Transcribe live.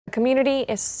Community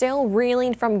is still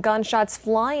reeling from gunshots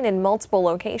flying in multiple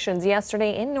locations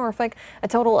yesterday in Norfolk. A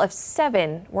total of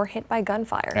 7 were hit by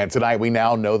gunfire. And tonight we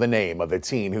now know the name of the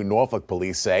teen who Norfolk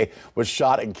police say was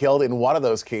shot and killed in one of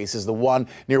those cases, the one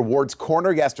near Ward's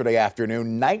Corner yesterday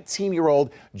afternoon.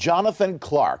 19-year-old Jonathan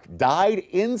Clark died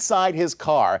inside his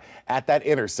car at that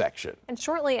intersection. And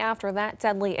shortly after that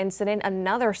deadly incident,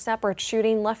 another separate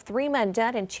shooting left 3 men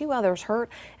dead and 2 others hurt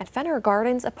at Fenner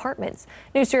Gardens Apartments.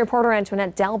 News 2 reporter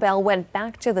Antoinette Delbell went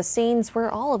back to the scenes where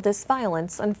all of this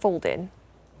violence unfolded.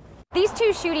 These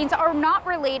 2 shootings are not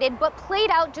related, but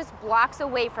played out just blocks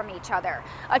away from each other.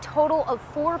 A total of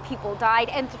 4 people died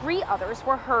and 3 others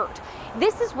were hurt.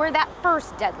 This is where that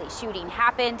first deadly shooting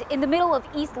happened, in the middle of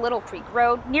East Little Creek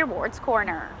Road near Ward's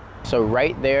Corner. So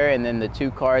right there, and then the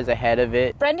 2 cars ahead of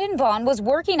it. Brendan Vaughn was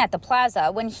working at the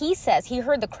plaza when he says he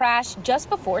heard the crash just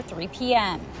before 3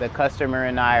 p.m. The customer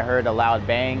and I heard a loud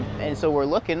bang, and so we're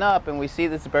looking up and we see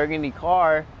this burgundy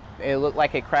car. It looked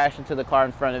like it crashed into the car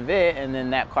in front of it, and then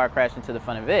that car crashed into the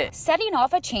front of it, setting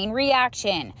off a chain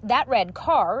reaction. That red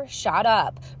car shot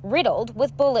up, riddled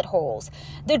with bullet holes.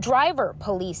 The driver,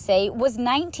 police say, was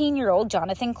 19-year-old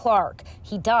Jonathan Clark.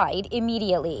 He died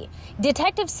immediately.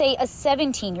 Detectives say a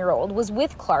 17-year-old was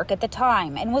with Clark at the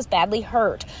time and was badly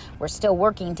hurt. We're still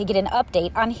working to get an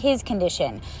update on his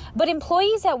condition. But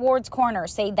employees at Ward's Corner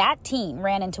say that teen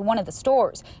ran into one of the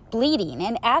stores, bleeding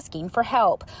and asking for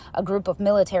help. A group of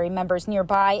military members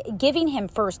nearby giving him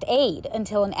first aid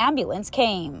until an ambulance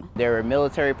came. There were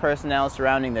military personnel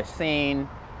surrounding the scene.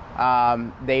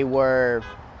 They were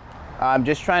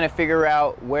just trying to figure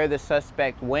out where the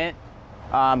suspect went.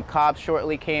 Cops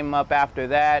shortly came up after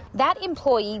that. That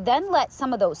employee then let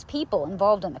some of those people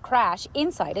involved in the crash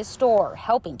inside his store,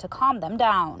 helping to calm them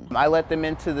down. I let them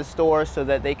into the store so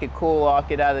that they could cool off,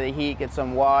 get out of the heat, get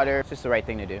some water. It's just the right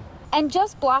thing to do. And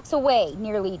just blocks away,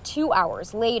 nearly 2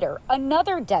 hours later,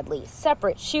 another deadly,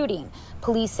 separate shooting.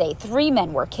 Police say 3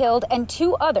 men were killed and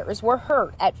 2 others were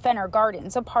hurt at Fenner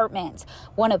Gardens Apartments.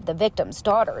 One of the victim's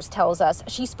daughters tells us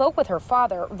she spoke with her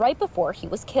father right before he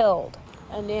was killed.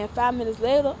 And then 5 minutes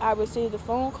later, I received a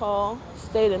phone call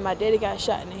stating my daddy got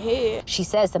shot in the head. She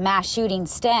says the mass shooting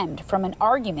stemmed from an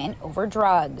argument over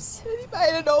drugs.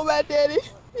 Anybody know my daddy?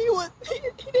 He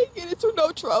didn't get into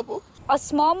no trouble. A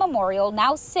small memorial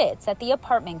now sits at the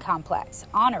apartment complex,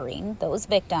 honoring those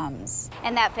victims.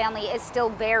 And that family is still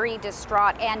very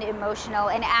distraught and emotional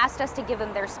and asked us to give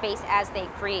them their space as they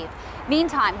grieve.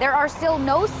 Meantime, there are still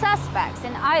no suspects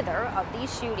in either of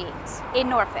these shootings. In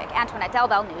Norfolk, Antoinette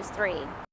Delbell, News 3.